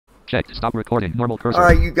checked. Stop recording. Normal cursor.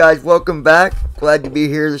 Alright, you guys, welcome back. Glad to be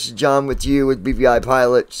here. This is John with you with BVI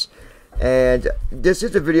Pilots. And this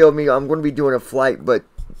is a video of me. I'm going to be doing a flight, but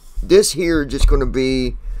this here is just going to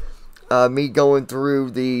be me going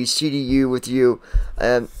through the CDU with you.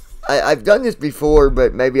 And I've done this before,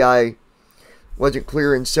 but maybe I wasn't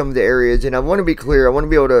clear in some of the areas. And I want to be clear. I want to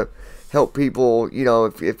be able to help people, you know,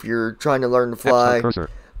 if you're trying to learn to fly.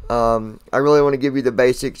 I really want to give you the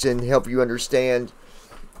basics and help you understand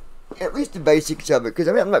at least the basics of it, because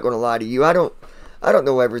I mean, I'm not going to lie to you. I don't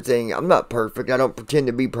know everything. I'm not perfect. I don't pretend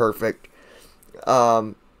to be perfect.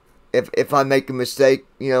 If I make a mistake,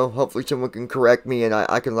 you know, hopefully someone can correct me and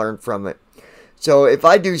I can learn from it. So if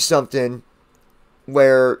I do something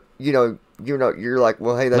where you're like,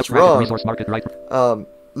 well, hey, that's wrong.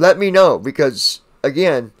 Let me know, because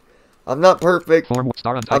again, I'm not perfect. I'm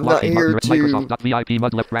not here to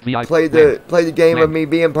play the game of me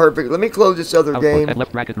being perfect. Let me close this other game.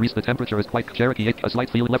 Left bracket, the temperature is quite Cherokee. A slight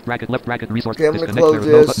feel. Left bracket, resource. Okay, I'm going to close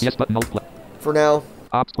this for now.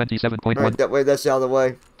 Ops 27.1. Right, that way, that's out of the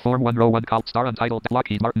way. Form 1 row 1 call star untitled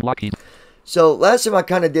Lockheed Martin Lockheed. So last time I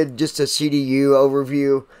kind of did just a CDU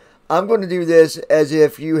overview. I'm going to do this as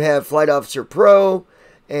if you have Flight Officer Pro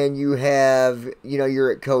and you have,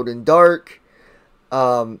 you're at Code and Dark.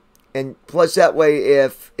 And plus that way,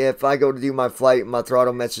 if I go to do my flight and my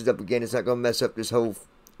throttle messes up again, it's not going to mess up this whole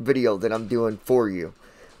video that I'm doing for you.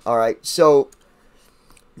 Alright, so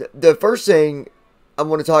the first thing I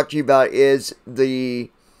want to talk to you about is the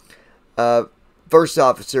first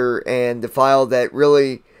officer and the file that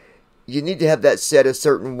really, you need to have that set a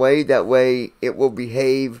certain way. That way it will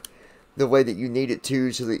behave the way that you need it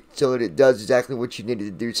to, so that it does exactly what you need it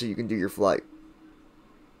to do so you can do your flight.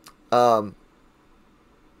 But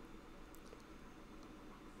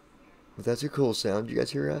that's a cool sound. You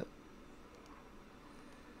guys hear that?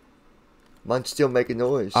 Mine's still making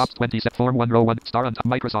noise. Ops 20 set form 1 row 1 star on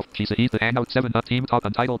Microsoft. She said the handout 7 team talk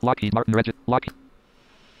untitled Lockheed Martin Regit Lockheed.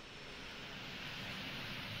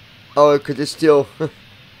 Oh, because it's still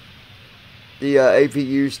the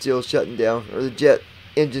APU is still shutting down, or the jet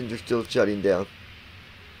engines are still shutting down.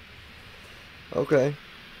 Okay.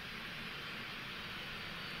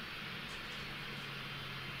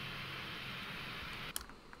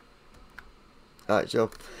 Alright, so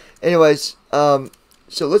anyways, so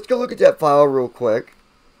let's go look at that file real quick.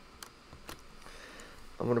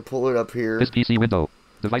 I'm going to pull it up here. This PC window.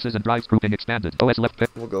 Devices and drives grouping expanded. OS left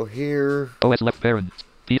parent. We'll go here. OS left parent.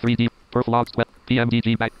 P3D. Perf logs 12.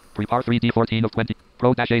 PMDG back. Prepar 3D 14 of 20.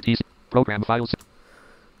 Pro-ATC. Program files.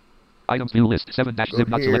 Items view list. 7-zip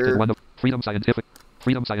not selected. 1 of Freedom Scientific.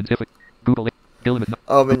 Freedom Scientific. Google it. Gilliman.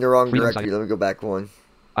 Oh, I'm in the wrong directory. Let me go back one.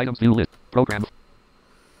 Items view list. Program.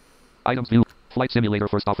 Items view. Flight Simulator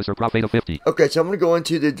First Officer Prof. Beta 50. Okay, so I'm going to go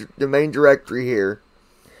into the main directory here.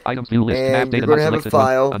 Items view list. And you're going to have a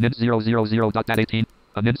file. Anid000.dat18.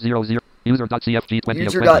 Anid00. User.cfg 20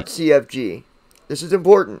 User.cfg. This is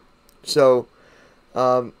important. So,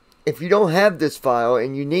 if you don't have this file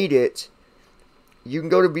and you need it, you can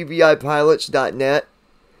go to BVIPilots.net.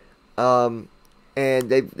 And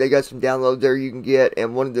they got some downloads there you can get,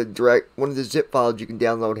 and one of the zip files you can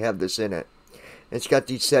download have this in it. It's got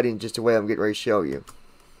these settings just the way I'm getting ready to show you.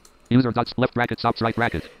 User dots left bracket stops right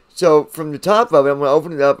bracket. So from the top of it, I'm going to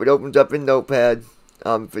open it up. It opens up in Notepad.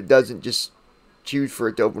 If it doesn't, just choose for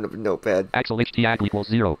it to open up in Notepad. Axle HT ag equals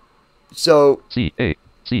 0. So C A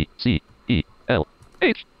C C E L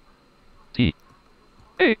H T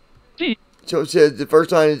A G. So it says the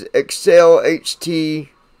first line is Excel HT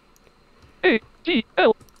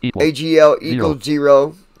AGL equals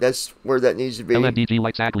 0. That's where that needs to be. LNDG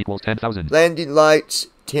lights ag equals 10,000. Landing lights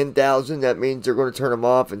 10,000. That means they're going to turn them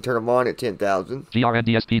off and turn them on at 10,000.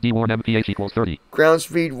 GRNDSPD warn MPH equals 30. Ground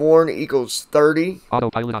speed warn equals 30.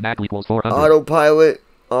 Autopilot on ag equals 400. Autopilot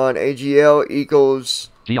on AGL equals.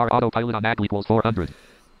 GR autopilot on ag equals 400.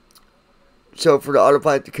 So for the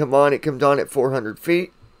autopilot to come on, it comes on at 400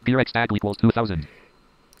 feet. Gear X ag equals 2,000.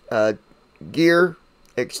 Gear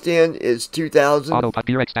extend is 2,000. Autopilot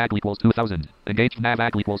gear X ag equals 2,000. Engage nav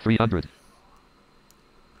ag equals 300.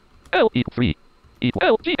 L equals 3 equals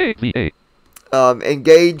L G A V A.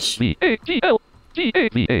 Engage V A G L G A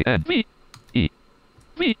V A N V E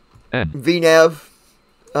V N VNav.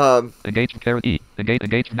 Engage carrot E.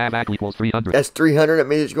 Engage nav ag equals 300. That's 300. That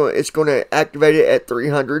means it's going to activate it at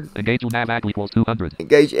 300. Engage nav ag equals 200.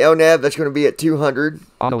 Engage LNav. That's going to be at 200.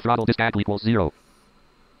 Auto throttle disk ag equals 0.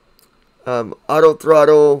 Auto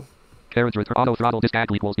throttle. Carriage return. Auto throttle disk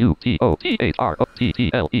ag equals U T O T H R O T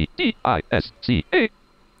T L E D I S C A.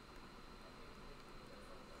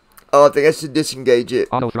 Oh, I think I should disengage it.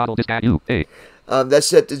 Auto throttle disk ag U A. That's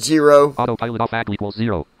set to 0. Autopilot off ag equals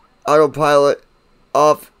 0. autopilot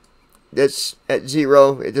off. That's at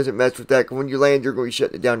 0. It doesn't mess with that. When you land, you're going to be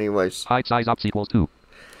shutting it down anyways. Height size ops equals 2.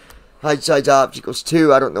 Height size ops equals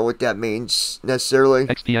 2. I don't know what that means necessarily.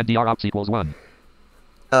 XPNDR ops equals 1.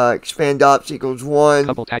 Expand ops equals 1.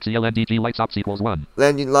 Couple taxi LNDG lights ops equals 1.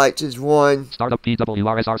 Landing lights is 1. Startup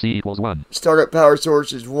PWRSRC equals 1. Startup power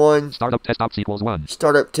source is 1. Startup test ops equals 1.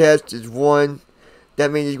 Startup test is 1.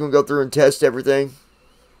 That means he's going to go through and test everything.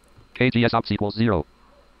 KGS ops equals 0.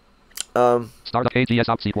 Startup KGS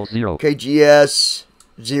ops equals 0. KGS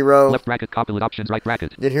 0. Left bracket copilot options, right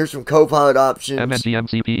bracket. Then here's some copilot options. MNG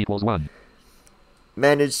MCP equals 1.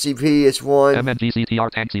 Managed CP is 1. MNG CTR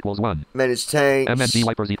tanks equals 1. Managed tanks. MNG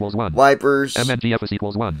wipers equals 1. Wipers. MNG FS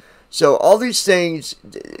equals 1. So all these things,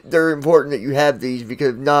 they're important that you have these,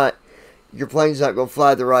 because if not, your plane's not going to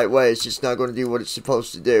fly the right way. It's just not going to do what it's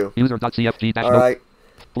supposed to do. User.cfg dash Alright.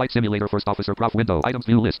 Flight simulator first officer prof window items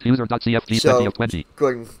view list user.cfg So 20 of 20. go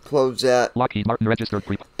ahead and close that. Lockheed Martin registered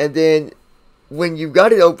pre. And then when you've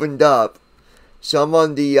got it opened up, so I'm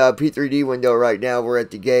on the P3D window right now. We're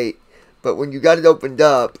at the gate. But when you got it opened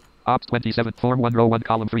up, Ops 27 form 1 row 1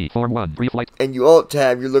 column 3 form 1 pre-flight. and you alt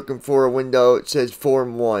tab, you're looking for a window. It says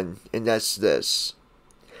Form 1, and that's this.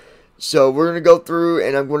 So we're going to go through,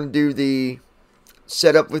 and I'm going to do the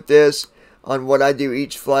setup with this on what I do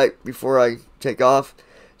each flight before I take off.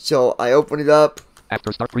 So I open it up.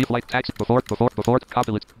 After start pre-flight taxi before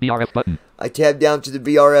copilot BRF button. I tab down to the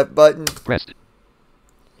BRF button. Pressed.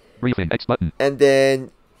 Briefing X button. And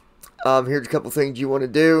then here's a couple things you want to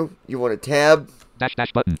do. You want to tab.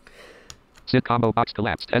 Dash button. SID combo box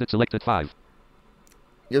collapsed. Edit selected 5.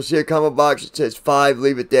 You'll see a combo box that says 5.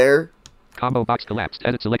 Leave it there. Combo box collapsed.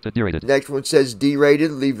 Edit selected derated. Next one says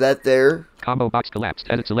derated. Leave that there. Combo box collapsed.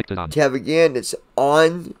 Edit selected on. Tab again. It's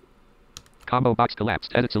on. Combo box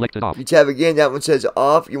collapsed. Edit selected off. If you tab again, that one says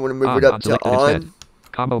off. You want to move it up to on. Instead.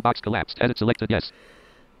 Combo box collapsed. Edit selected yes.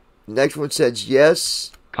 Next one says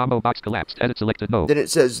yes. Combo box collapsed. Edit selected no. Then it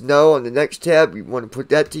says no on the next tab. You want to put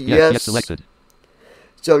that to yes. Yes selected.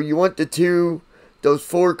 So you want those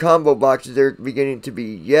 4 combo boxes there at the beginning to be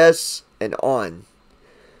yes and on.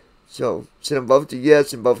 So set them both to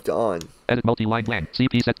yes and both to on. Edit multi-line plan.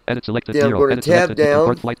 CP set. Edit selected then 0. I'm going to tab down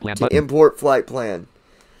import flight plan to import flight plan.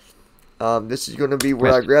 This is going to be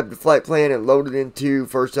where I grab the flight plan and load it into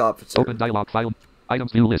First Officer. Open dialog file.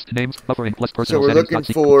 Items view list. Names. Buffering plus So personal we're settings.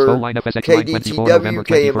 looking for KDTW,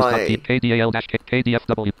 KDAL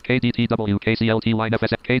KDFW KDTW KCLT line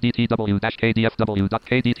FS KDTW KDFW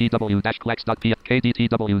KDTW clax.p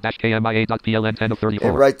KDTW KMIA.pln 10 of 34.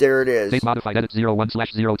 And right there it is. Date modified edit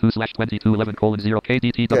 01/02/2211:0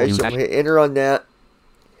 KDTW. Okay, so hit enter on that.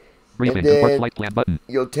 Briefing import flight plan button.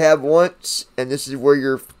 You'll tab once, and this is where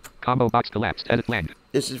your combo box collapsed. Edit plan.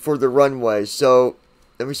 This is for the runway. So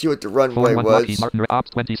let me see what the runway was. Lockheed Martin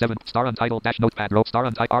Ops 27 star untitled dash notepad row star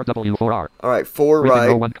untitled RW4R. All right, 4 right.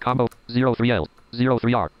 Row 1 combo 03L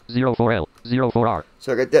 03R 04L 04R.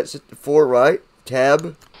 So I got that set to 4 right.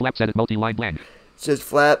 Tab. Flaps edit multi-line blank. It says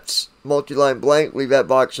flaps multi-line blank. Leave that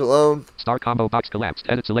box alone. Star combo box collapsed.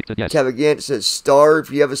 Edit selected yes. Tab again. It says star.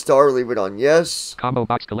 If you have a star, leave it on yes. Combo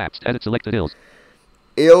box collapsed. Edit selected ILS.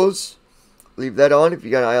 ILS. Leave that on if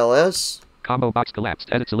you got an ILS. Combo box collapsed.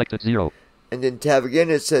 Edit selected 0. And then tab again.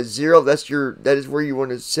 It says 0. That is where you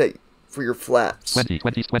want to set for your flaps. 20,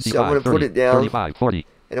 25, so I'm going to put it down. 35, 40.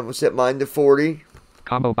 And I'm going to set mine to 40.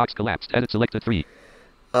 Combo box collapsed. Edit selected 3.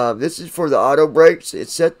 This is for the auto brakes.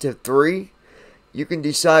 It's set to 3. You can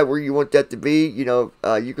decide where you want that to be. You know,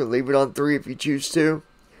 you can leave it on 3 if you choose to.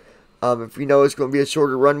 If you know it's going to be a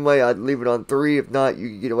shorter runway, I'd leave it on 3. If not, you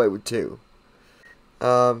can get away with 2.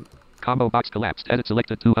 Combo box collapsed. Edit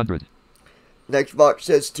selected 200. Next box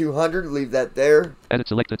says 200. Leave that there. Edit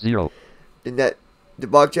selected 0. Then the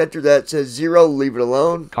box after that says 0. Leave it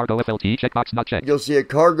alone. Cargo FLT checkbox not checked. You'll see a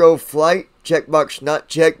cargo flight checkbox not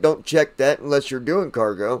checked. Don't check that unless you're doing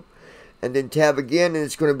cargo. And then tab again, and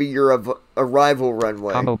it's going to be your arrival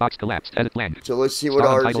runway. Combo box collapsed. Edit blank. So let's see what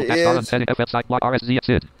ours is. Block RSZ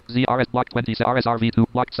SID. ZRS block 20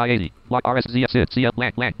 RSRV2 block Psi 80 block RSZ SID CL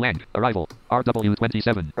blank arrival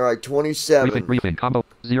RW27. All right, 27. Briefing combo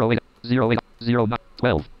 08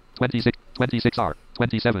 12 26 R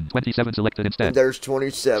 27 selected instead. And there's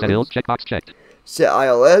 27. Set ILS checkbox checked. Set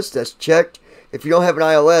ILS, that's checked. If you don't have an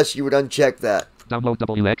ILS, you would uncheck that. Download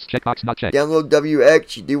WX checkbox not checked. Download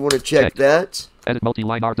WX, you do want to check that. Edit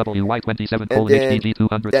multi-line RWY27 and then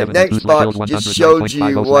that next box just shows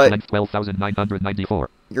you what 12,994.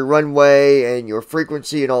 Your runway and your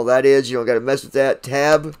frequency and all that is. You don't got to mess with that.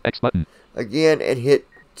 Tab X button again and hit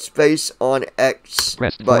space on X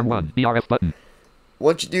Press button. Form 1 BRF button.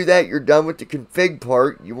 Once you do that, you're done with the config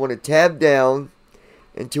part. You want to tab down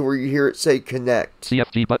until where you hear it say connect.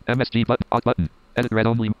 CFG button, MSG button, odd button, edit read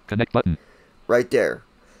only, connect button. Right there.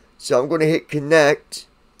 So I'm going to hit connect.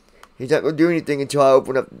 He's not going to do anything until I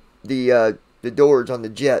open up the doors on the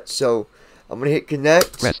jet. So I'm going to hit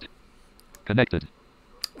connect. Pressed. Connected.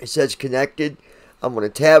 It says connected. I'm going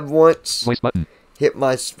to tab once. Voice button. Hit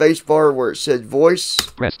my space bar where it says voice.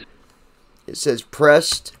 Pressed. It says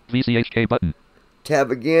pressed. VCHK button.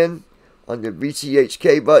 Tab again on the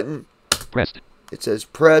VCHK button. Pressed. It says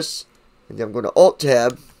press. And then I'm going to alt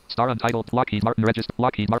tab. Star untitled Lockheed Martin register.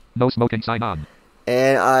 Lockheed Martin. No smoking sign on.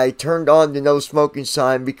 And I turned on the no smoking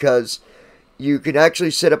sign because you can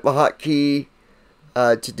actually set up a hotkey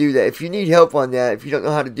to do that. If you need help on that, if you don't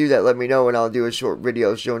know how to do that, let me know and I'll do a short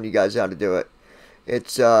video showing you guys how to do it.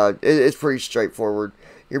 It's pretty straightforward.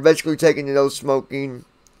 You're basically taking the no smoking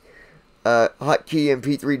hotkey in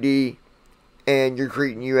P3D and you're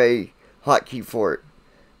creating you a hotkey for it.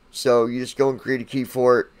 So you just go and create a key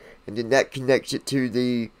for it, and then that connects it to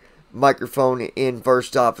the microphone in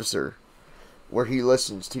First Officer, where he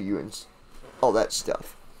listens to you and all that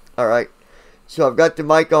stuff. Alright, so I've got the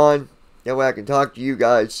mic on, that way I can talk to you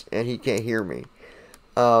guys, and he can't hear me.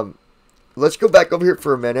 Let's go back over here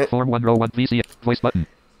for a minute. Form 1 row 1 VC voice button.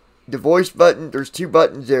 The voice button, there's two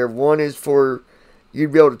buttons there. One is for you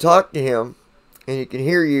to be able to talk to him, and he can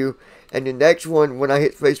hear you. And the next one, when I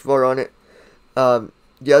hit spacebar on it,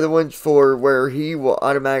 the other one's for where he will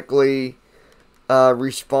automatically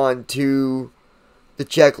respond to the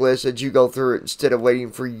checklist as you go through it instead of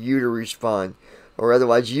waiting for you to respond. Or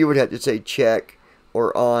otherwise you would have to say check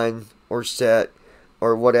or on or set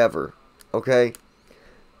or whatever. Okay?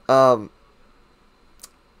 You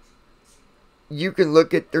can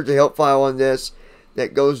look at, there's a help file on this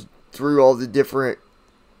that goes through all the different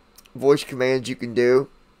voice commands you can do.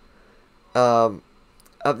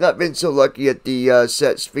 I've not been so lucky at the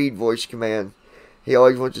set speed voice command. He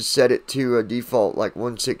always wants to set it to a default like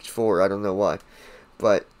 164. I don't know why.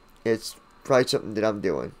 But it's probably something that I'm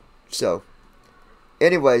doing. So,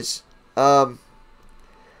 anyways, so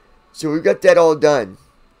we've got that all done.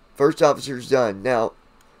 First Officer's done. Now,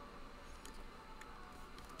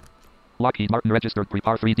 Lockheed Martin registered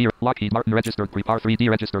prepar 3D. Lockheed Martin registered prepar 3D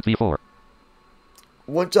registered V4.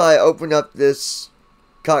 Once I open up this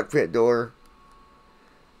cockpit door,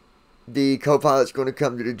 the co-pilot's going to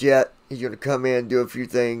come to the jet. He's going to come in, do a few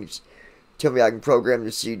things, tell me I can program the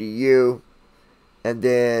CDU, and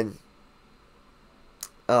then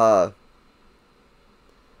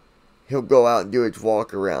he'll go out and do his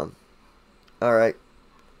walk around. Alright,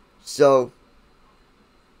 so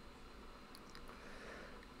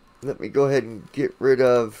let me go ahead and get rid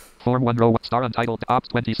of Form 1 row star untitled ops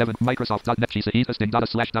 27 Microsoft.net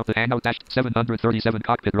 /slash to handout dash 737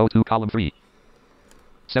 cockpit row 2 column 3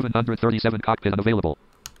 737 cockpit unavailable.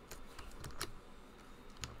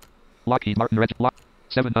 Lockheed Martin reg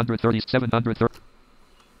 730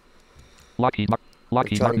 Lockheed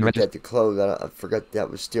Martin register. That to close. I forgot that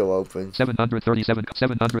was still open. 730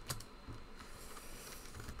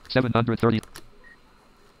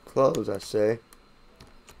 close, I say.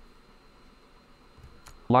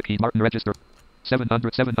 Lockheed Martin register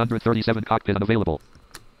 737 cockpit unavailable.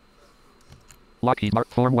 Lockheed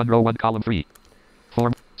Martin Form 1 row 1 column 3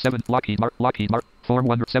 Form 7 Lockheed Martin Form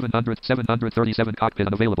 1 737 cockpit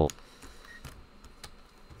unavailable.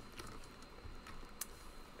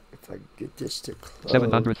 If I get this to close.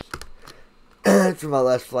 700 for my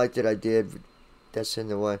last flight that I did, that's in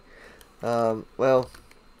the way. Well,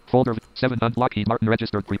 folder 700 Lockheed Martin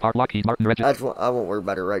registered prepar Lockheed Martin registered. I won't worry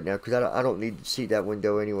about it right now because I don't need to see that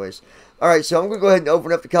window anyways. Alright, so I'm going to go ahead and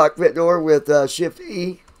open up the cockpit door with Shift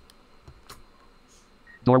E.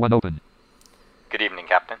 Door 1 open. Good evening,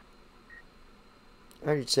 Captain.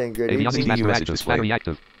 Are you saying good evening? CDU message display. Battery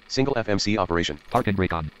active. Single FMC operation. Parking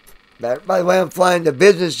brake on. By the way, I'm flying the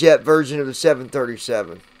business jet version of the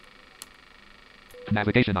 737.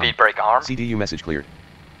 Navigation on. Speed brake arm. CDU message cleared.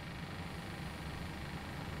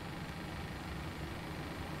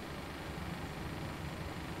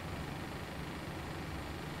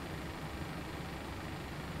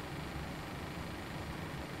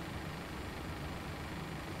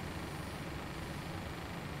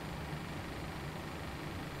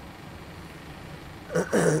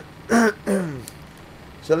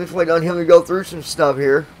 So let's wait on him to go through some stuff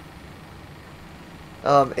here.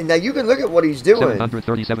 And now you can look at what he's doing.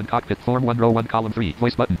 737 cockpit Form 1 row 1 column 3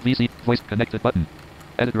 voice button VC voice connected button.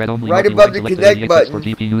 Edit read only. Right above the connect button, for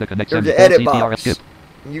GPU to connect there's the edit box. Skip.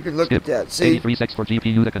 You can look skip. at that. See? 83 seconds for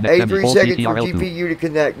GPU to connect. 83 seconds for GPU to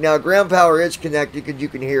connect. Now ground power is connected because you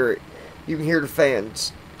can hear it. You can hear the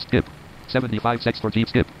fans. Skip. 75 seconds for Jeep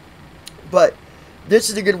skip. But this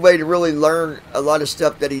is a good way to really learn a lot of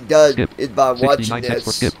stuff that he does Skip. is by 69 watching seconds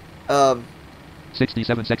for this. skip.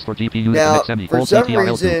 67 seconds for GPU to Now, connect semi. for Hold some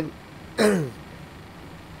CTRL2. reason,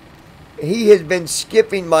 he has been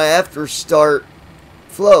skipping my after start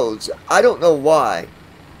flows. I don't know why,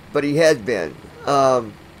 but he has been.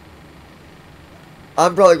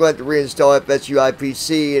 I'm probably going to have to reinstall FSU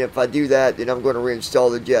IPC, and if I do that, then I'm going to reinstall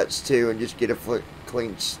the Jets too and just get a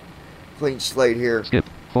clean slate here. Skip.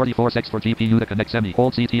 44 seconds for GPU to connect semi.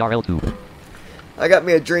 Hold CTRL2. I got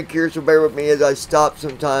me a drink here, so bear with me as I stop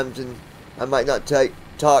sometimes, and I might not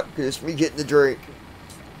talk because it's me getting the drink.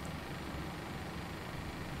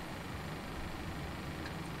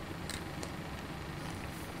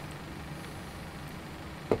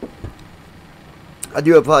 I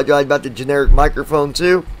do apologize about the generic microphone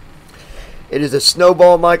too. It is a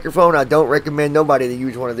snowball microphone. I don't recommend nobody to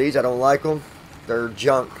use one of these. I don't like them. They're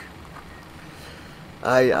junk.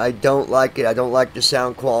 I don't like it. I don't like the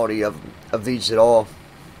sound quality of these at all.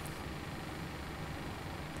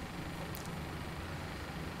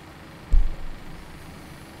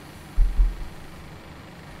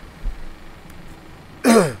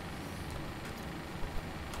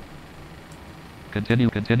 Continue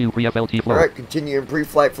pre-FLT flow. Alright, continue in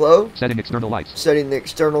pre-flight flow. Setting external lights. Setting the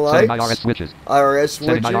external Setting lights. IRS switches. IRS switches.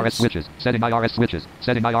 Setting IRS switches. Setting IRS switches.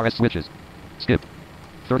 Setting IRS switches. Skip.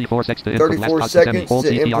 34 seconds to input 34 last position. seconds Hold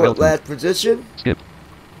to input CTRL2. last position. Skip.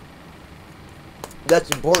 That's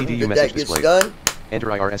important CDU that message gets displayed. done. Enter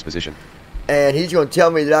IRS position. And he's going to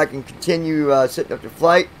tell me that I can continue setting up the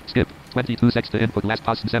flight. Skip. 22 seconds to input last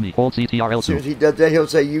position semi. Hold As soon as CTRL2. he does that, he'll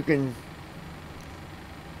say you can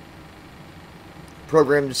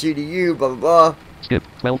program the CDU, blah, blah, blah. Skip.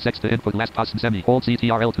 12 seconds to input last position semi. Hold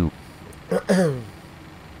CTRL2.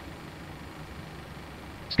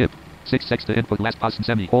 Skip. 6 seconds to input last position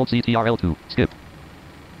semi. Hold CTRL2. Skip.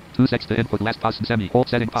 2 seconds to input last position semi. Hold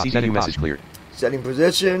setting pos. CDU Setting message pos. cleared. Setting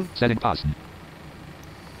position. Setting pos.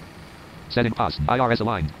 Setting pos. IRS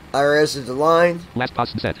aligned. IRS is aligned. Last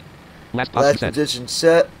position set. Last position Last set. position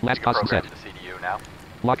set. Last position set. Program the CDU now.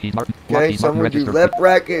 Lockheed Martin. Okay, Lockheed so I'm Martin going to do register. left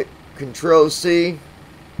bracket, Control C,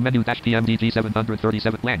 Menu dash PMDG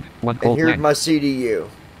 737 land. One and cold here's land. my CDU.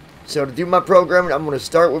 So to do my programming, I'm going to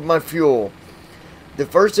start with my fuel. The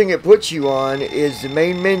first thing it puts you on is the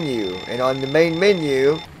main menu. And on the main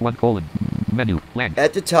menu, One colon. Menu. Land.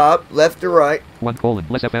 at the top, left to right, One colon.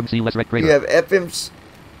 Less FMC. Less rec you greater. have FMC.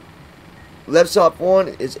 Left top one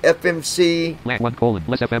is FMC. Land. One colon.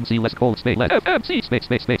 Less FMC. Less cold space. Less FMC.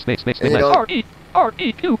 Space. And Less on-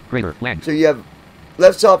 REQ. Greater. Land. So you have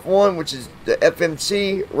left top one, which is the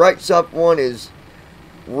FMC. Right top one is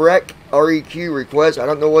REQ request. I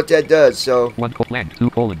don't know what that does. So One colon. Land. Two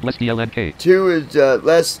colon. Less DLNK. 2 is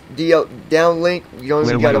less DL downlink. You don't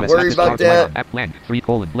even got to Menu worry message about displayed. that. App land. 3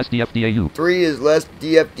 colon. Less DFDAU. 3 is less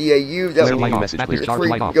DFDAU. That Menu would be message Battery cleared. charge free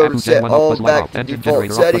light to off. go to Apple set Gen 1 all plus light back off. to Engine default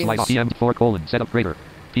generator off plus light off. settings. PM 4 colon. Setup greater.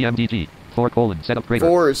 PMDG. 4 colon. Setup greater.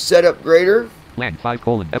 4 is setup greater. Land. 5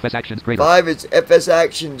 colon. FS actions greater. 5 is FS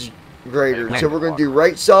actions greater. So we're going to do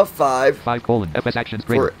right soft 5 5 colon. FS actions for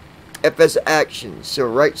greater. FS actions. So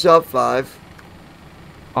right soft 5.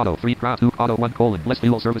 Auto 3 crowd 2 auto 1 colon. Less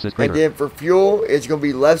fuel services And greater. then for fuel, it's going to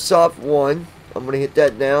be left soft 1. I'm going to hit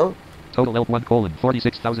that now. Total L 1 colon.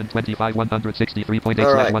 46,025 163.8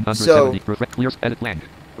 All right, slash 170. so- Clears edit land.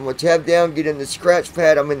 I'm going to tab down, get in the scratch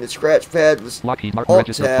pad. I'm in the scratch pad. Let's Lockheed Martin Alt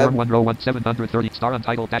register tab. form 1 row 1 730 star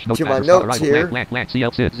untitled dash note To my star notes arrival here. land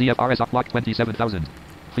CL SID ZFRS up block 27,000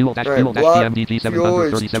 fuel dash All right, fuel dash block PMDG fuel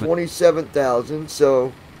is 737 27,000.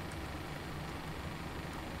 So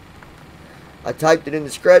I typed it in the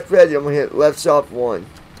scratch pad. Then I'm going to hit left soft 1.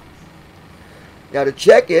 Now to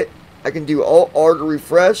check it, I can do Alt R to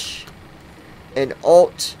refresh and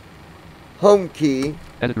Alt Home key.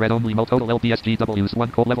 edit read only mo total LPSGWs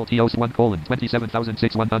 1 col level TOs 1 colon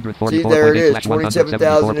 27,644.8 See, there it is, slash 174.2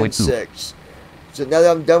 27,006. So now that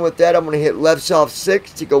I'm done with that, I'm going to hit left soft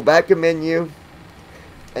 6 to go back a menu.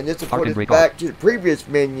 And this will put Parking us brake back to the previous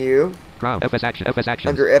menu ground FS action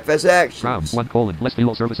under FS Actions. ground 1 colon less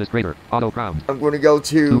fuel services greater auto ground I'm going to go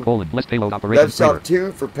 2 to colon less payload left operations greater soft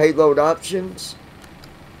 2 for payload options.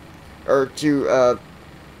 Or to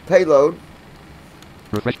payload.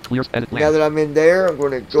 refresh clears edit Now land that I'm in there, I'm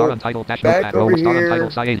going to star go. untitled dash back notepad row over star here.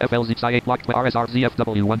 untitled Psi 8 FLZ Psi 8 block RSR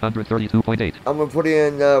ZFW 132.8 I'm going to put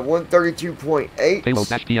in 132.8. payload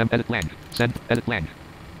dash PM edit land send edit land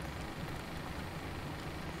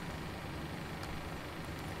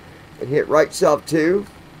And hit right soft 2.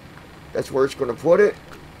 That's where it's going to put it.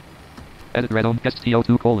 edit read on guest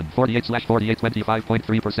TO2 colon 48 slash 48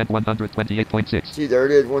 25.3% 128.6 See, there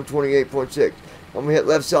it is, 128.6. I'm going to hit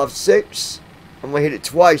left soft 6. I'm going to hit it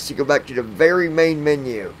twice to go back to the very main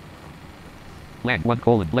menu. Land 1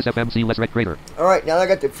 colon, less FMC, less rec greater. Alright, now that I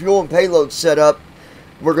got the fuel and payload set up,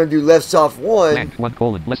 we're going to do left soft 1. Land 1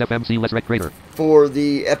 colon, less FMC, less rec greater. For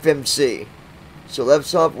the FMC. So left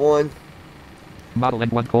soft 1. Model N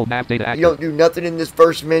 1 colon, nav data active. You don't do nothing in this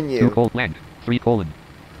first menu. 2 colon, land 3 colon.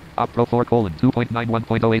 Op Pro 4 colon,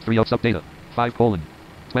 2.91.0830 sub data. 5 colon,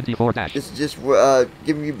 24 dash. This is just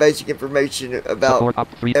giving you basic information about Support op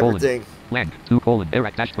 3 everything. colon. Land 2 colon,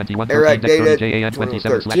 Iraq dash 21 Iraq 13 data JAN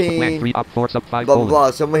 27 slash 2013, land 3 op 4 sub 5 blah, blah, colon.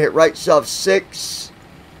 blah. So I'm going to hit right soft 6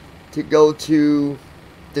 to go to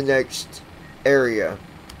the next area.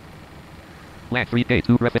 Land 3K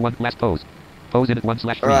 2 ref 1 last pose. Pose in at 1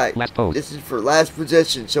 slash 3 Alright, last pose. this is for last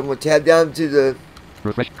position. So I'm going to tab down to the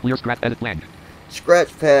Refresh clear scratch edit land.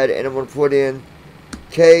 scratch pad and I'm going to put in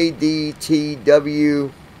KDTW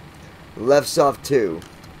left soft 2.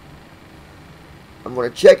 I'm going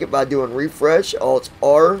to check it by doing refresh, Alt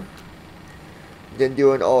R, then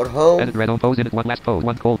doing Alt Home. Edit red on pose in at 1 last pose.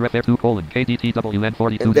 1 cold ref air 2 colon KDTWN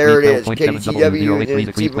 42 And there it is, 12.7 KDTW, and degrees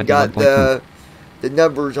it's even got the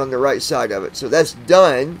numbers on the right side of it. So that's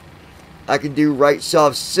done. I can do right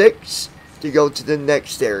soft 6 to go to the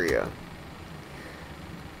next area.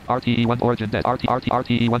 RTE 1 origin desk.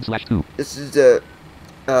 RTE 1 slash 2. This is the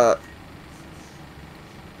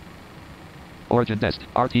Origin desk.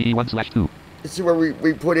 RTE 1 slash 2. this is where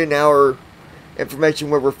we put in our information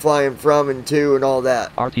where we're flying from and to and all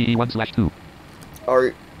that. RTE 1 slash 2.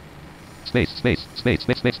 Alright. Space 1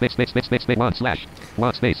 slash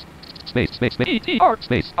 1 space ETR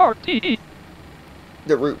space RTE.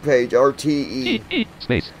 The root page, RTE.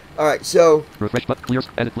 Space. Alright, so Refresh but clear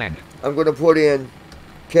edit land. I'm going to put in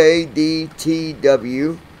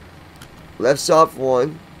KDTW left soft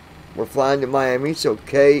 1. We're flying to Miami, so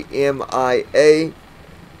KMIA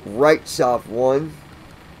right soft 1.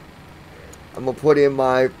 I'm going to put in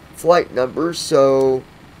my flight number, so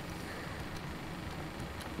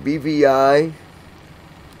BVI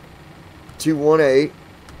 218.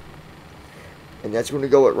 And that's going to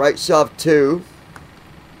go at right soft 2.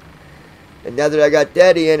 And now that I got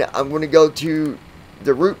that in, I'm going to go to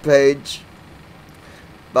the route page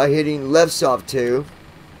by hitting left soft 2.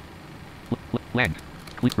 Land.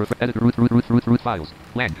 Click edit route files.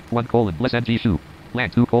 Land 1 colon less NG shoe.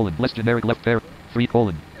 Land 2 colon less generic left pair 3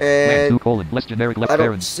 colon. Land 2 And colon less generic left I don't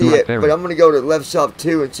parent. see it, but I'm going to go to left soft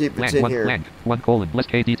 2 and see if it's Land in 1 here. land 1 colon less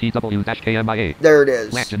KDTW dash KMIA. There it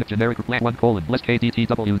is. Land generic land 1 colon less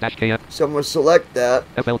KDTW dash KM. So I'm going to select that.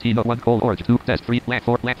 FLT no 1 colon origin 2 test 3 land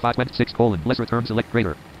 4 land 5 went 6 colon less return select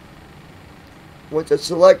greater. Once I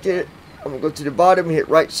select it, I'm going to go to the bottom, hit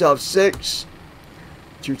right soft 6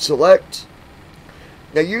 to select.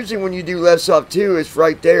 Now usually when you do left soft 2, it's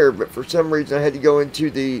right there, but for some reason I had to go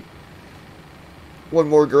into the one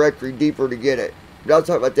more directory deeper to get it. But I'll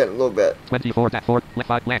talk about that in a little bit. 24 4 land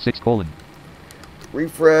 5 land 6 colon.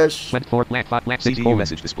 Refresh. 24 land 5 land 6 CDU colon.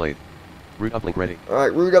 message displayed. Root uplink ready.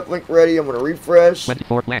 Alright, root uplink ready. I'm going to refresh.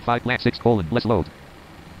 24 land 5 land 6 colon less load.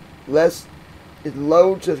 Less it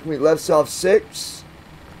loads, so it's going to be left soft 6.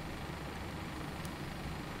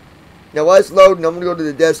 Now while it's loading, I'm going to go to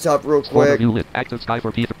the desktop real Folder quick. view list. Active sky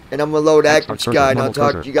for P3. And I'm going to load Active Start Sky, cursor, and I'll normal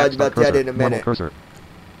talk cursor, to you guys start about that cursor, in a normal minute. cursor.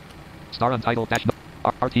 Star untitled dash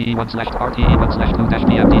RTE 1 slash RTE 1 slash 2 dash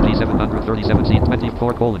PMDG 737 C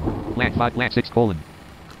 24 colon land 5 land 6 colon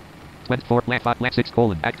 24 land 5 land 6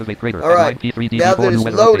 colon activate greater. Alright, P3 now that it's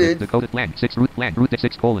loaded, decoded land 6 root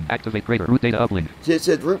 6 colon activate greater root data uplink see it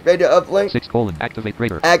says root data uplink. 6 colon activate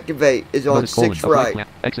greater. Activate is on Notice colon, 6 apply right. plan,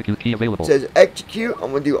 execute key available. It says execute.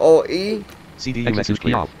 I'm going to do Alt E. CDU Execute message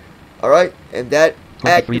key clear. off. Alright, and that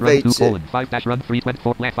 23 run 2 activates colon it. 5 dash run 3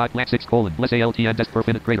 24 land 5 land 6 colon less ALTN desk per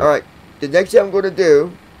minute greater. Alright, the next thing I'm going to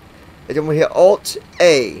do is I'm going to hit Alt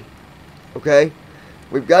A. Okay,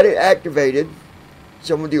 we've got it activated,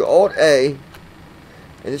 so I'm going to do Alt A,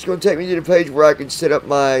 and it's going to take me to the page where I can set up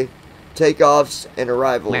my takeoffs and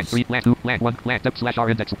arrivals. Land 3 land 2 land 1 land up slash R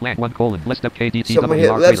index land 1 colon less up KDTWR So I'm going to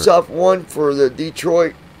hit left soft 1 for the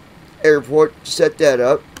Detroit airport, set that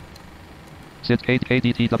up. SIDS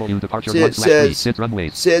KDTW departure See, 1 it slash 3 says SIDS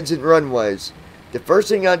runways. SIDS and runways. The first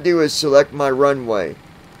thing I do is select my runway.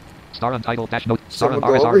 Star untitled dash note. So Star I'm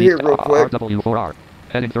gonna go over here real quick. RW4R.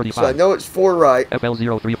 Heading 35. So I know it's 4 right.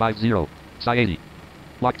 FL0350. Psi 80.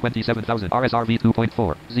 Block 27,000. RSRV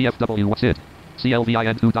 2.4. ZFW SID.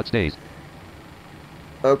 CLVIN 2 dot stays.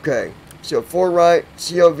 Okay. So 4 right.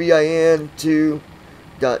 COVIN 2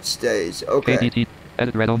 dot stays. Okay. KDT.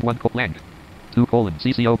 Edit red on 1 land. 2 colon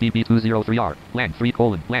CCOBB203R. Land 3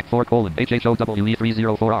 colon. Land 4 colon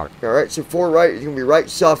HHOWE304R. Alright, so 4 right is going to be right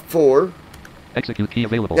soft 4. Execute key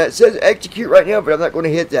available. Now it says execute right now, but I'm not going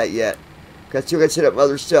to hit that yet. I still got to set up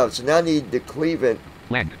other stuff. So now I need the Cleveland.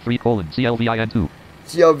 Blank 3 colon CLVIN2.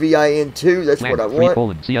 CLVIN2, that's Blank what I 3 want.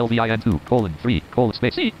 colon CLVIN2 colon 3 colon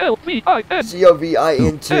space CLVIN.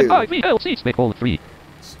 CLVIN2. IVLC space colon 3.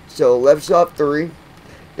 So left's off 3.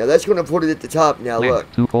 Now that's going to put it at the top now, Blank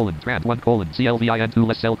look. 2 colon trans 1 colon CLVIN2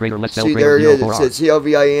 less cell greater See, there it 0 is. It 4R. says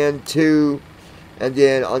CLVIN2. And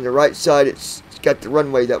then on the right side, it's got the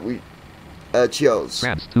runway that we chose.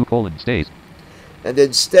 Trans 2 colon stays. And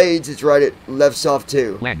then stays is right at left's off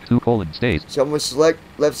 2. Blank 2 colon stays. So I'm going to select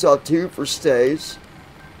left's off 2 for stays.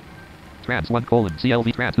 Trans 1 colon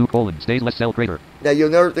CLV trans 2 colon stays less cell greater. Now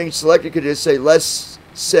you'll know everything selected could just say less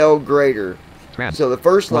cell greater. Trans So the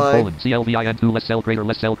first 1 line, colon CLVIN2 less cell greater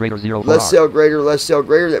 0 less 4R. cell greater, less cell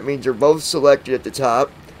greater. That means they're both selected at the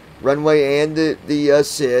top. Runway and the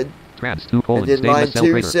SID. Trans 2 colon And then stays line less cell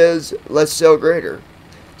 2 greater. says less cell greater.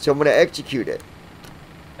 So I'm going to execute it.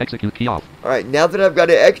 Execute key off. Alright, now that I've got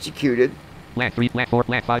it executed, Blank 3 blank 4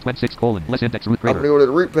 blank 5 26 colon less index root I'm going to greater. go to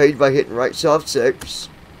the root page by hitting right soft 6.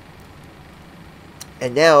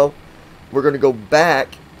 And now we're going to go back.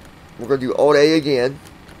 We're going to do Alt A again.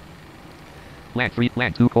 Blank 3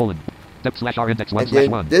 blank 2 colon depth slash R index 1 And slash then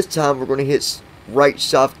 1. this time we're going to hit right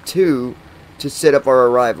soft 2 to set up our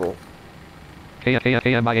arrival.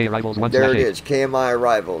 KMIA arrivals 1 There slash it 8. is, KMI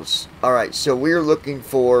arrivals. Alright, so we're looking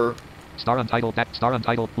for Star untitled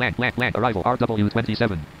blank blank blank arrival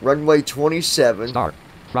RW27. runway 27. Star.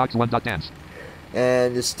 Frogs 1 dot dance.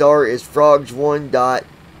 And the star is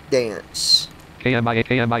frogs1.dance.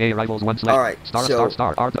 KMIA arrivals 1 slash. Alright, Star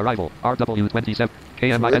R arrival RW27. So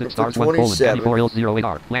KMI looking edit stars for 1 colon 27. Annie 4 Ils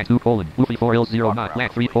 08R. Blank 2 colon Goofy 4 Ils 09.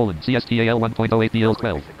 Blank 3 colon CSTAL 1.08 Ils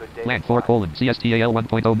 12. Blank 4 colon CSTAL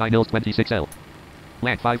 1.09 Ils 26L.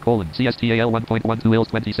 Blank 5 colon CSTAL 1.12 Ils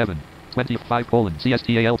 27. 25 colon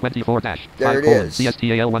CSTAL 24 dash. There 5 it colon is.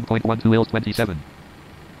 CSTAL 1.12 Ils 27.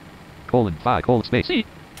 Colon 5 colon space C.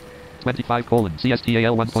 25 colon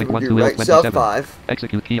CSTAL So we'll 1.12 do Ils right soft 27. 5.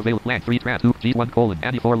 Execute key available blank 3 trans 2 G1 colon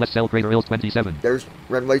Annie 4 less cell greater Ils 27. There's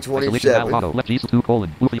runway Isolation 27. auto left G 2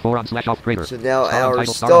 colon Goofy 4 on slash off greater. So now our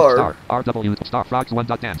untitled star RW star frogs 1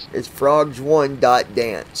 dot dance. is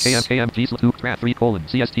frogs1.dance. KM G 2 trans 3 colon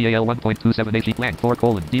CSTAL 1.27 AG blank 4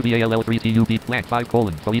 colon DVALL 3 TUB blank 5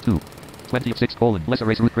 colon FOE 2. 26 colon lesser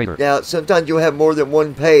race root greater. Now, sometimes you'll have more than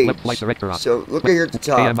one page. Left flight director on. So look here at the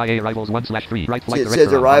top. KMIA arrivals 1 slash 3. Right flight See, it director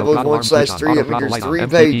says on. arrivals Auto 1 slash 3. That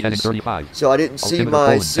means there's 3 pages. So I didn't see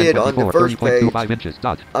my SID on the first page. Inches,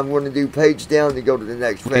 dot. I'm going to do page down to go to the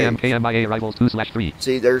next page. KMIA arrivals 2 slash 3.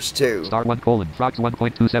 See, there's 2. Star 1 colon frogs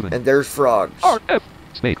 1.27. And there's frogs. RF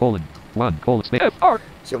space colon 1 colon space FR.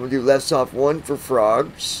 So I'm going to do left soft 1 for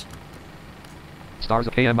frogs. Stars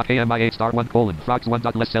of KMIA star 1 colon frogs 1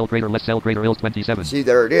 dot less cell greater Ils 27. See,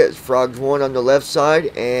 there it is. Frogs 1 on the left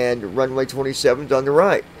side and runway 27's on the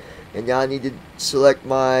right. And now I need to select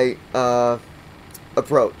my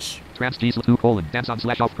approach. Trans G 2 colon dance on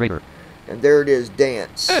slash off greater. And there it is,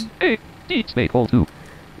 dance. D space colon 2.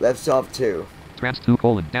 Left soft 2. Trans 2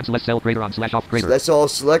 colon dance less cell greater on slash off So greater. that's all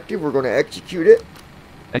selected. We're going to execute it.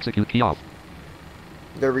 Execute key off.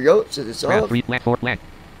 There we go. It says it's Trans off. 3 blank 4 blank.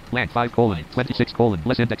 Blank 5 colon 26 colon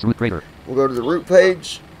less index root greater. We'll go to the root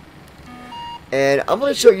page. And I'm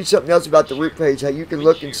going to show you something else about the root page, how you can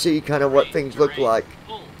look and see kind of what things look like.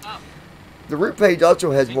 The root page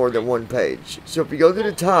also has more than one page. So if you go to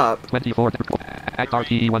the top, 24 act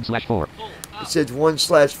RTE 1 slash 4. it says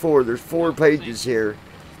 1/4. There's 4 pages here.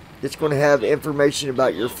 It's going to have information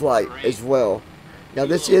about your flight as well. Now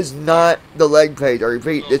this is not the leg page. I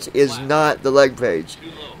repeat, this is not the leg page.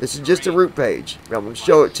 This is just a root page. I'm going to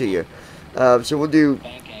show it to you. So we'll do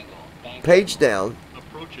page down.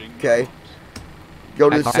 Okay. Go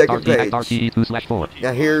to the second page. RTE 2 slash 4.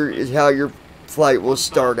 Now here is how your flight will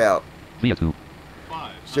start out. Via 2.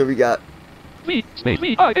 So we got V space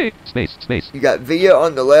VIA space space. you got via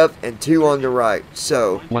on the left and 2 on the right.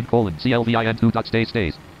 So 1 colon CLVIN 2 dot stays.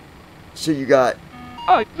 you got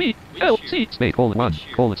IVLC space colon 1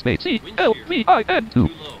 colon space CLVIN 2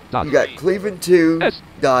 dot. you got Cleveland 2 S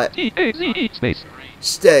dot TAZE space.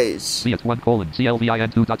 stays. Via 1 colon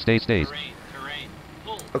CLVIN 2 dot stays.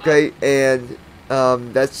 Okay, and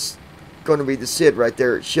that's going to be the SID right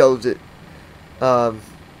there. It shows it.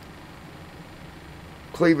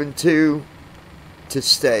 Cleveland 2 to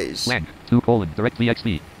stays. Land 2 colon direct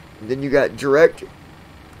VXV. And then you got direct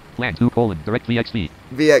Land 2 colon direct VXV.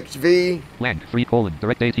 VXV, Land 3 colon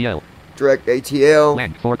direct ATL. direct ATL,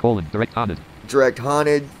 Land 4 colon direct haunted. direct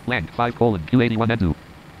haunted, Land 5 colon Q81 N2.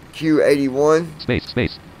 Q81, Space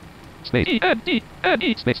space. Space END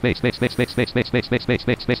space space space space space space space space space space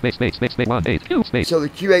space space space space space 1 8 Q space. So the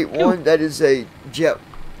Q81, that is a jet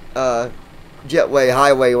jetway,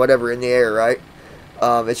 highway, whatever in the air, right?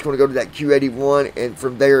 It's going to go to that Q81, and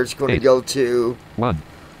from there it's going to go to 1.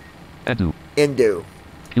 Endu.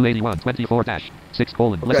 Q81 24-6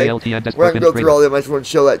 colon. Okay. We're not going to go through all of them. I just want to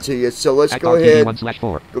show that to you. So let's go ahead.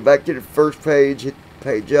 Go back to the first page. Hit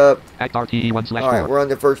page up. Act RTE 1/4. All right, we're on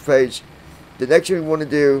the first page. The next thing we want to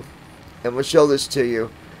do, and I'm going to show this to you,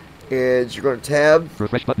 is you're going to tab.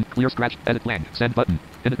 Refresh button. Clear scratch. Edit blank. Send button.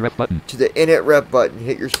 Init ref button. To the init ref button.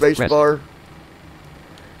 Hit your space bar.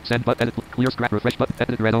 Send button. Edit. Clear scratch. Refresh button.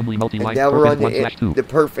 Edit read only multi-line. And now we're on the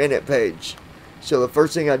perf init page. So the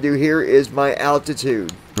first thing I do here is my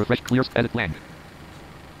altitude. Refresh. Clear. Edit blank.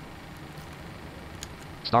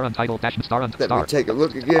 Star untitled dash star on Let star. me take a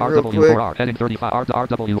look again real quick. RW4R heading 35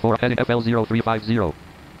 RW4 heading FL0350.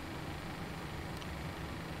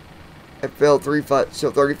 FL35 so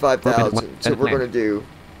 35,000. So we're going to do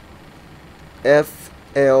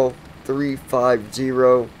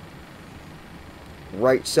FL350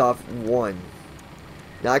 right soft 1.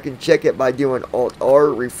 Now I can check it by doing Alt R,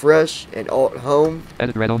 refresh, and Alt Home.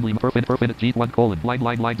 Edit read only perf init G1 colon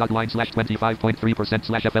line dot line slash 25.3%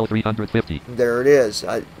 slash FL350. There it is.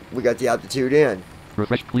 We got the altitude in.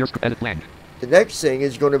 Refresh clear edit blank. The next thing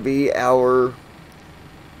is going to be our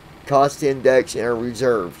cost index and our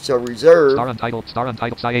reserve. So reserve. Star untitled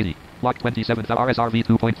psi 80. Block 27 RSRV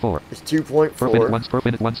 2.4. It's 2.4. Perf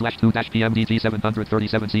init 1/2 dash PMDG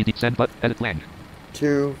 737 CD send but edit blank.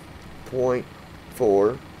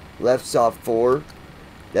 2.4 left soft 4.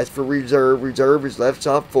 That's for reserve. Reserve is left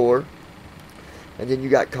soft 4. And then you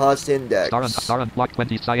got cost index. Star on block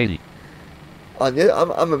 20 psi 80. On this,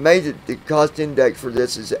 I'm amazed that the cost index for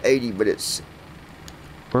this is 80, but it's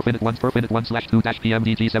perf init 1/2 dash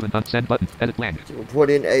PMDG 700 send button edit blank. So we'll put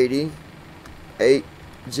in 80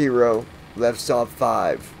 left soft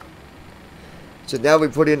 5. So now we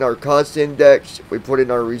put in our cost index, we put in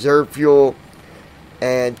our reserve fuel.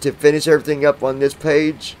 And to finish everything up on this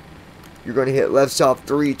page, you're going to hit left soft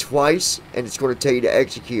 3 twice, and it's going to tell you to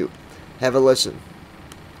execute. Have a listen.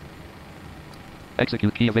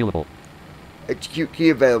 Execute key available. Execute key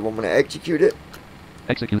available. I'm going to execute it.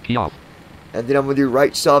 Execute key off. And then I'm going to do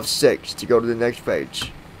right soft 6 to go to the next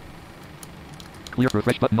page. Clear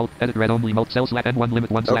refresh button alt edit read only mode cell slash N1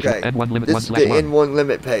 limit 1 slash Okay. N1 limit This 1 is slash the 1. N1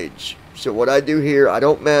 limit page. So what I do here, I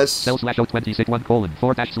don't mess. Cell slash 026 1 colon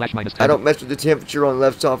 4 dash slash minus 10. I don't mess with the temperature on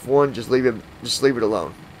left soft 1. Just leave it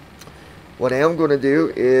alone. What I am going to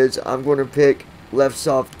do is I'm going to pick left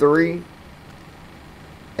soft 3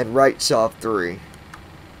 and right soft 3.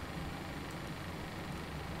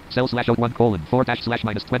 Cell slash 01 colon 4 dash slash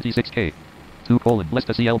minus 26K 2 colon less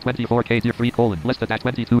the CL 24K dear 3 colon less the dash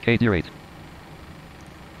 22K dear 8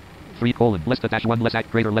 3 colon less the dash 1 less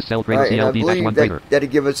act greater less cell greater Right, and I CLD dash 1 believe greater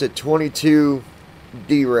that'd give us a 22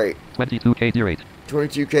 D rate. 22K dear 8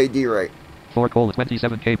 22K D rate. 4 colon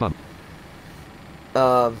 27K bump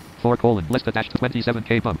 4 colon less the dash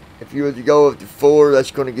 27K bump. If you were to go up to 4,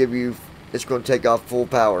 that's going to give you, it's going to take off full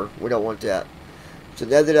power. We don't want that. So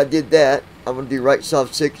now that I did that, I'm going to do right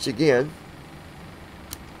soft 6 again.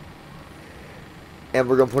 And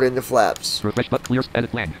we're going to put in the flaps. Refresh but clear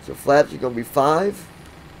edit blank. So flaps are going to be 5.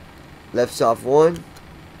 Left soft 1.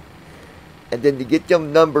 And then to get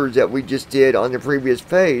them numbers that we just did on the previous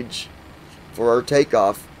page for our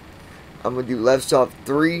takeoff, I'm going to do left soft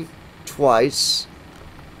 3 twice.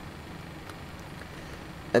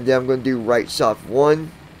 And then I'm going to do right soft 1,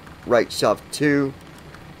 right soft 2,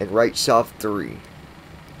 and right soft 3.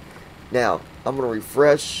 Now, I'm going to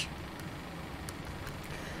refresh.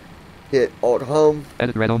 Hit Alt Home.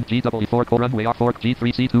 Edit red on GW4 colon runway R4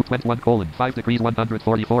 G3C2 21 colon 5 degrees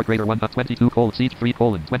 144 greater 122 colon C3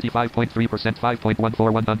 colon 25.3%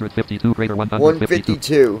 5.14 152 greater 152.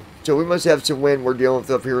 152. So we must have some wind we're dealing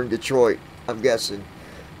with up here in Detroit, I'm guessing.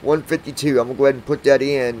 152. I'm going to go ahead and put that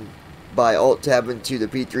in by Alt tabbing to the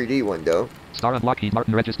P3D window. Star on Lockheed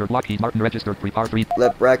Martin registered prepare 3.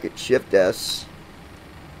 Left bracket Shift S.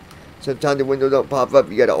 Sometimes the window don't pop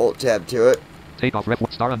up, you got to Alt tab to it. Takeoff ref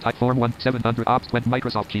star on type form 1700 ops when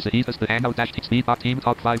Microsoft Cheese the handout dash speed box team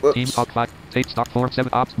talk 5 Whoops. team talk 5 take start form 7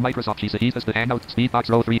 ops Microsoft Cheese the handout speed box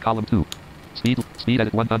row 3 column 2 speed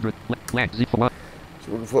edit 100 land Z for 1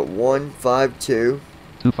 So we're going to put 152.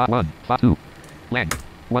 251 land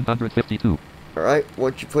 152. Alright,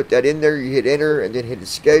 once you put that in there, you hit enter and then hit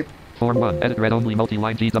escape. Form 1 edit red only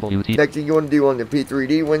multi-line GWT. Next thing you want to do on the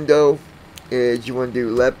P3D window is you want to do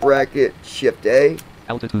left bracket Shift A.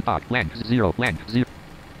 Altitude land 0 land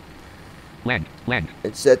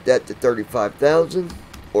and set that to 35,000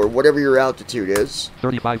 or whatever your altitude is.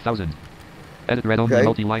 35,000. Edit red only Okay,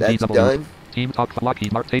 multi-line that's GW. done. Team talk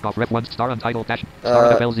Lockheed Martin takeoff ref 1 star untitled dash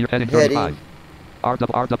star FL0 heading 35. R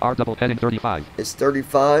double heading 35. It's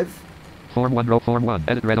 35. Form 1 row form 1.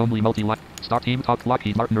 Edit read only multi-line. Start team talk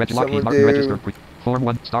Lockheed Martin So Lockheed we'll Martin do- registered. Form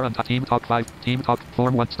 1 star on team talk 5. Team talk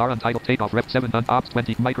form 1 star untitled takeoff rep 7 on ops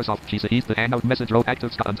 20 Microsoft Cheese the hangout message row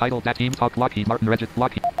active star untitled that team talk Lockheed Martin registered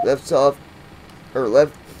Lockheed. Left off, or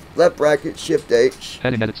left bracket, shift H.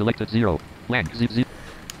 Heading edit selected 0. Blank Z.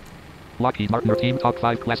 Lockheed Martin or team talk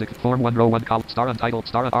 5 classic form 1 row 1 column star untitled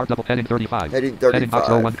star on R double heading 35. Heading Heading box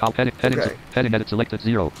row 1 35. column Okay. heading edit selected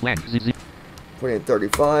 0. Blank Z. Put in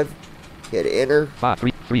 35. Hit enter. 5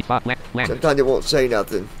 3 5 blank. Sometimes it won't say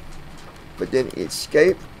nothing. But then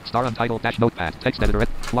escape. Star untitled dash notepad text editor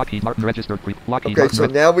Lockheed Martin registered Lockheed Okay, Martin so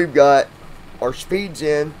now we've got our speeds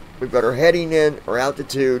in, we've got our heading in, our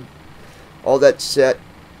altitude, all that's set.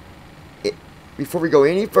 Before we go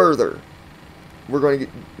any further, we're going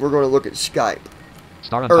to look at Skype.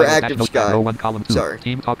 Star Or untitled active dash notepad Skype. row 1 column 2. Sorry.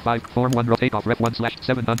 Team talk 5 form 1 row takeoff rep 1 slash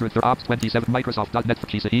 700 for ops 27 Microsoft.net for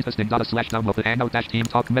cheese testing data slash download the hangout dash team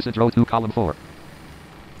talk message row 2 column 4.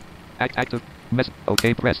 Active message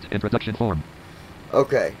OK pressed introduction form.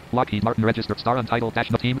 Okay. Lockheed Martin registered star untitled dash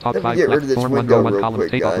no team talk Let me 5 get rid of this form 1 window row 1 real column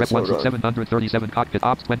quick, takeoff guys. rep 1 Hold on. 737 cockpit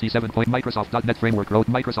ops 27 point Microsoft.net framework road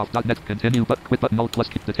Microsoft.net continue but quit button alt plus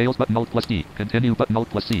details button alt plus D continue button alt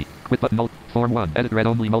plus C quit button alt form 1 edit read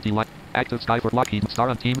only multi-line active sky for Lockheed star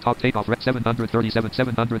on team talk takeoff rep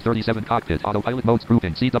 737 cockpit autopilot modes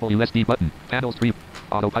grouping CWSD button panels 3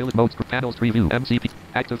 autopilot modes panels 3 view MCP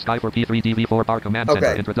active sky for P3DV4 bar command center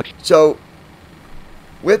Okay. introduction. So,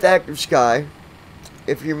 with Active Sky,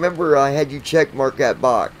 if you remember, I had you check mark that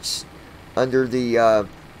box under the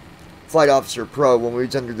Flight Officer Pro when we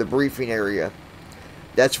was under the briefing area.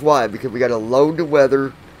 That's why, because we got to load the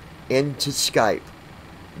weather into Skype.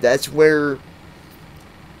 That's where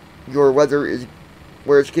your weather is,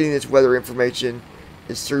 where it's getting its weather information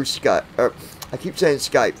is through Skype. I keep saying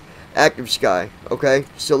Skype. Active Sky. Okay,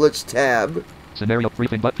 so let's tab. Scenario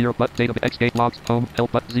briefing but 0 but data escape logs home help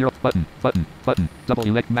but 0 button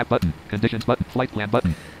WX map button conditions button flight plan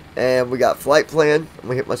button. And we got flight plan. I'm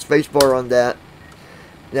gonna hit my space bar on that.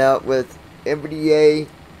 Now with NVDA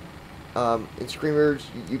and Screamers,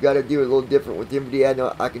 you got to do it a little different with NVDA. I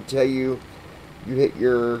know I can tell you, you hit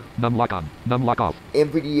your Num lock on, num lock off.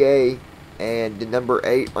 NVDA and the number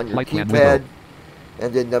 8 on your Flight plan keypad, window.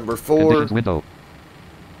 and then number 4. Conditions window.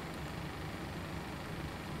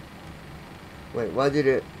 Wait, why did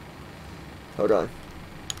it? Hold on.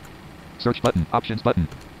 Search button, options button,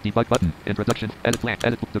 debug button, introduction, edit plan,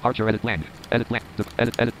 edit departure, edit plan,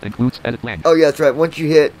 edit includes edit plan. Oh yeah, that's right. Once you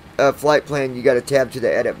hit flight plan, you got to tab to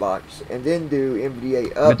the edit box, and then do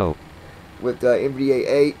NVDA up. Window. With NVDA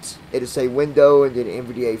 8, it'll say window, and then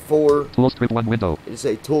NVDA 4. Tool strip 1 window. It'll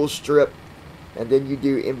say tool strip, and then you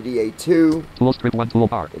do NVDA 2. Tool strip 1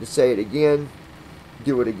 toolbar. It'll say it again.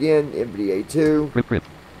 Do it again. NVDA 2.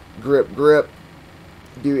 Grip. Grip.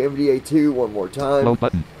 Do NVDA 2 one more time. Load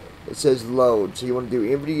button. It says load. So you want to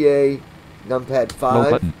do NVDA numpad 5.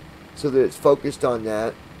 Load button. So that it's focused on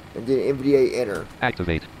that. And then NVDA enter.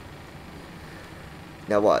 Activate.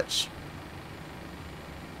 Now watch.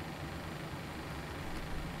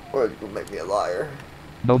 Or it's going to make me a liar.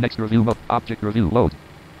 No next review mode. Object review. Load.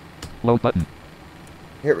 Load button.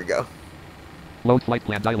 Here we go. Load flight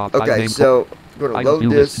plan dialog. Okay, so I'm going to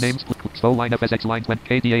load this. Names. Slow line FSX line 20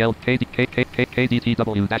 KDAL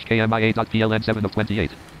KDTW-KMIA.PLN 7 of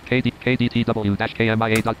 28.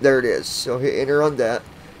 KDTW-KMIA. There it is. So hit enter on that.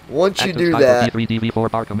 Once you Active do Sky that,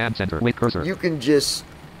 P3DV4 bar command center. Wait cursor. you can just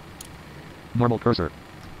Normal cursor.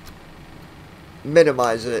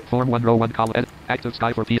 minimize it. Form 1 row 1 column edit. Active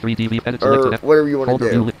Sky for P3DV edit Or selected. whatever you want Folder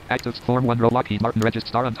to do. view. Active Form 1 row Lockheed Martin register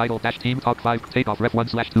star untitled dash team talk 5 takeoff ref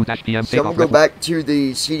 1/2 -PM So I'm going takeoff to go ref back to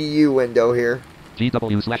the CDU window here.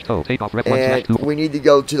 GW/TOW takeoff ref And 1/2 we need to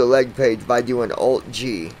go to the leg page by doing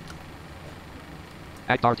Alt-G.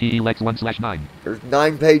 Act RTE legs 1/9. There's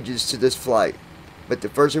 9 pages to this flight. But the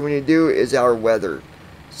first thing we need to do is our weather.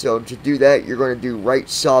 So to do that, you're going to do right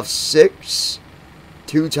soft 6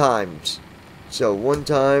 2 times. So 1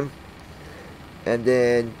 time. And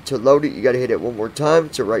then to load it, you got to hit it 1 more time.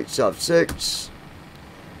 So right soft 6.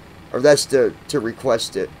 Or that's to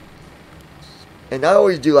request it. And I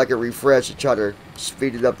always do like a refresh to try to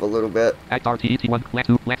speed it up a little bit. Act RTE T1 lat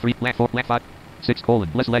 2 lat 3 lat 4 lat 5 6 :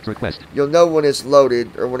 less legs request. You'll know when it's loaded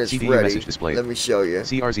or when it's CDU ready. message displayed. Let me show you.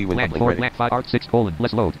 CRZ when Lat public 4 ready. lat 5 art 6 :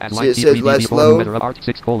 less load. At See, line it says P3DV4 less load. art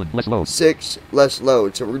 6 : less load. 6 less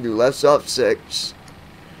load. So we're going to do less off 6.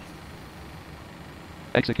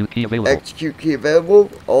 Execute key available. Execute key available.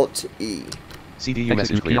 Alt-E. CDU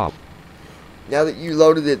message Execute key clear. off. Now that you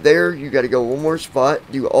loaded it there, you got to go one more spot.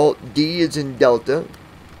 Do Alt-D as in Delta.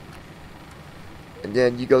 And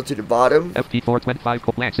then you go to the bottom. FT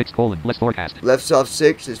 425 lat 6 : less forecast. Left soft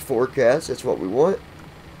 6 is forecast. That's what we want.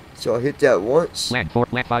 So I'll hit that once. Lat 4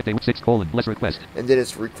 lat 5 day 6 : less request. And then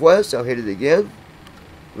it's request. I'll hit it again.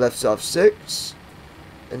 Left soft 6.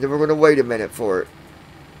 And then we're going to wait a minute for it.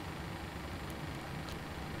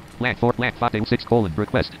 Lat 4 lat 5 day 6 :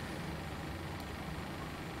 request.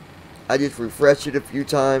 I just refreshed it a few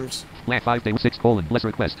times. Lat 5 day 6 : less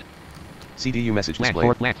request. CDU message Lat displayed.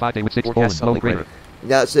 4 lat 5 day 6 : Forecast load sublink greater. radar.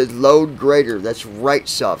 Now it says load greater. That's right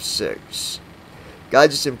soft 6.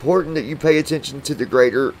 Guys, it's important that you pay attention to the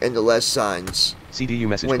greater and the less signs CDU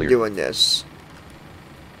message when cleared. doing this.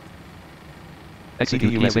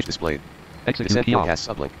 Execute CDU key message of displayed. Execute Set key off. forecast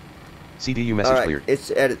sublink. CDU message Alright, cleared.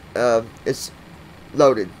 it's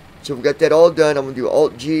loaded. So we got that all done. I'm going to do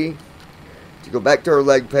Alt G to go back to our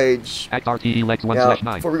leg page. Act RTE legs 1 Now, /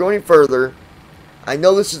 9. before we go any further, I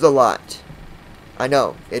know this is a lot. I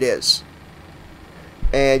know, it is.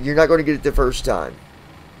 And you're not going to get it the first time.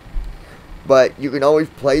 But you can always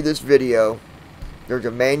play this video. There's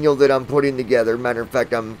a manual that I'm putting together. Matter of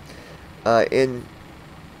fact, I'm in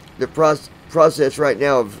the process right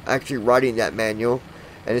now of actually writing that manual.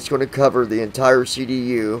 And it's going to cover the entire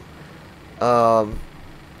CDU.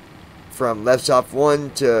 From left soft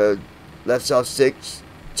 1 to left soft 6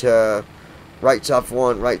 to right soft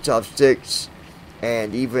 1, right soft 6.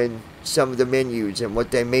 And even some of the menus and what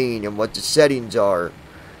they mean and what the settings are.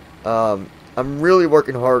 I'm really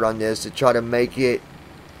working hard on this to try to make it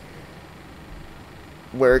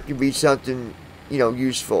where it can be something, you know,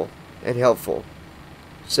 useful and helpful.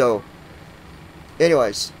 So,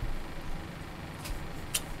 anyways,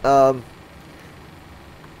 now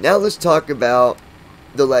let's talk about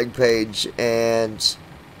the leg page and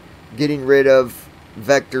getting rid of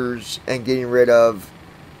vectors and getting rid of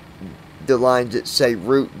the lines that say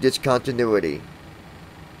root discontinuity.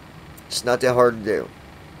 It's not that hard to do.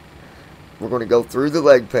 We're going to go through the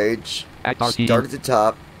leg page, Act RTE. start at the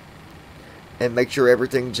top, and make sure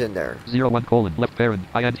everything's in there. 01 : left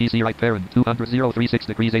parent, INTC right parent, 200 36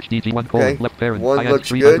 HDG 1 : Okay. left parent, 1 IN looks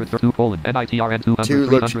 300 good. 2 : NITRN 200 2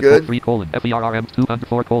 looks 300 good. 3 : FERRM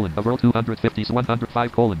 204 : Avril 250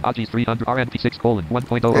 105 : AGIS 300 RNP 6 :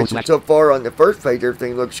 1.00 Okay, slash. so far on the first page,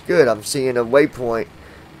 everything looks good. I'm seeing a waypoint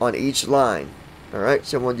on each line. Alright,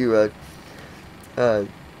 so I'm going to do a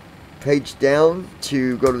page down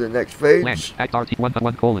to go to the next page. Land, Act RT 1 :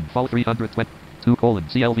 fall 320 2 :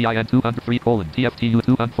 CLVIN 203 : TFTU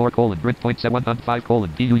 204 : Grid.7 105 :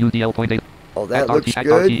 PUUDL.8. Oh, that Act looks RT, Act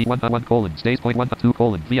good. RT 1 : Stays point 1 : 2 :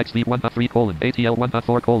 VXV 1 : 3 : ATL 1 :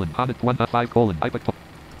 4 : Honnet 1 : 5 : IPIC.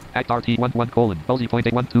 Act RT 1 : Buzzy point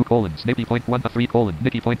 8 : 2 : Snappy point 1 : 3 :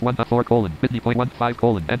 Nicky point 1 : 4 : Bitney point 1 : 5 :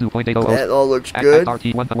 Endu.800. That all looks Act good.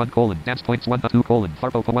 RT 1 : Dance points 1 : 2 :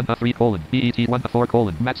 Farpo 1 : 3 : BET 1 : 4 :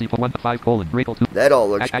 Maxi 1 : 5 : Rachel 2. That all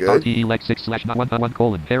looks Act good. RTE leg 6 / 1 :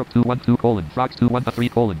 1 : Hair 2 : 1 : 2 : Frogs 2 : 1 : 3 :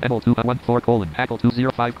 Emil 2 : 1 : 4 : Hackle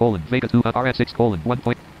 205 : Vega 2 : RS 6 : 1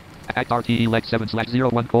 point. Act RTE leg 7 / 0 :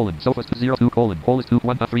 1 : Sofas 202 : Polis 2 :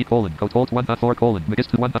 1 : 3 : Cotolt 1 : 4 : Magis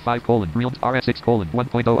 2 : 1 : 5 : Real RS 6 :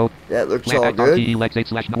 1.00. That looks Land, all Act good. RTE legs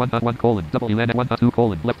 8 / 1 : 1 : WN 1 :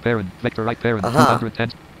 2 : left parent, vector right parent, Aha.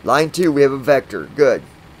 210. Line 2, we have a vector. Good.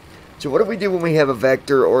 So what do we do when we have a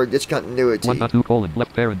vector or a discontinuity? 1 : 2 :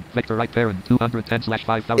 left parent, vector right parent, 210 /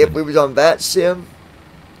 5000. If we was on VATSIM,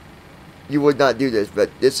 you would not do this,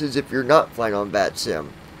 but this is if you're not flying on VATSIM.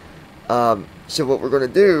 So what we're going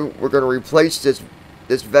to do, we're going to replace this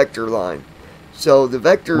vector line. So the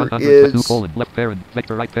vector 102 : is left parent,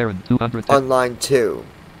 vector right parent, 210. on line 2.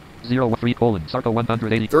 0 : 3 : Sarco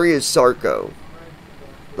 180. 3 is Sarco.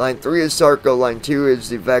 Line 3 is Sarco, line 2 is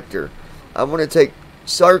the vector. I'm going to take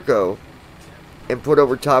Sarco and put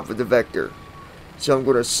over top of the vector. So I'm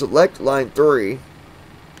going to select line 3,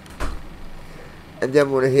 and then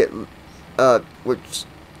I'm going to hit, which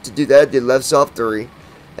to do that I did left soft 3,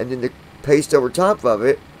 and then to paste over top of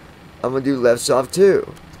it, I'm going to do left soft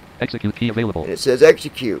 2. Execute key available. And it says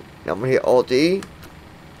execute. Now I'm going to hit Alt E,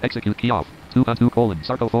 Execute key off. 2 : 2 :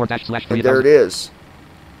 Sarco 4 / and there it is.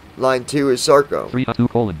 Line 2 is Sarco. 3 :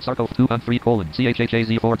 2 : Sarco 2 : 3 :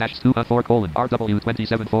 CHHAZ 4 / 2 : 4 :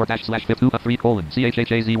 RW27 4 / 5 2 : 3 :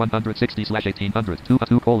 CHHAZ 160 / 1800 2 :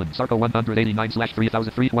 2 : Sarco 189 /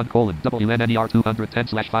 3003 1 : WNNER 210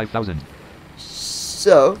 / 5000.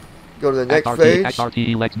 So, go to the next page. Act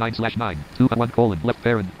RTE legs 9 / 9 2 : 1 left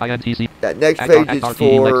parent, INTC. That next Act page is RTE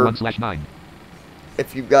for legs 1 / 9.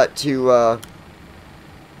 if you've got to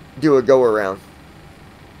do a go around.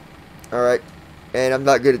 Alright. And I'm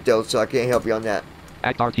not good at those, so I can't help you on that.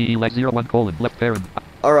 Act RTE leg 0 : 1 left parent.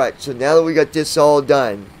 Alright, so now that we got this all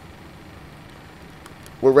done,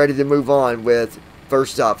 we're ready to move on with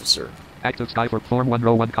First Officer. Active Sky for Form 1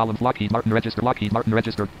 Row 1 Column Lockheed Martin Register. Lockheed Martin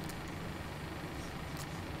Register.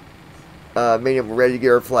 Meaning we're ready to get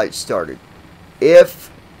our flight started.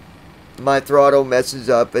 If my throttle messes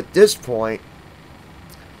up at this point,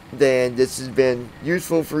 then this has been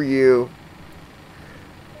useful for you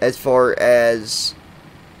as far as,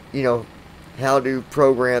 you know, how to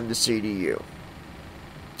program the CDU.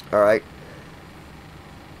 Alright.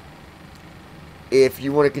 If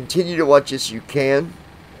you want to continue to watch this, you can.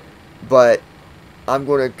 But I'm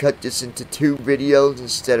going to cut this into 2 videos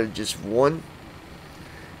instead of just 1.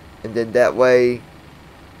 And then that way,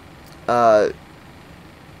 it'll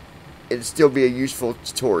still be a useful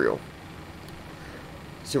tutorial.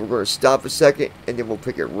 So we're going to stop a second, and then we'll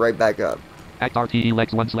pick it right back up. Act RTE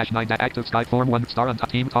legs 1/9 active Sky Form 1 star on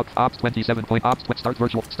top team talk ops 27 point ops start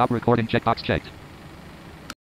virtual stop recording checkbox checked.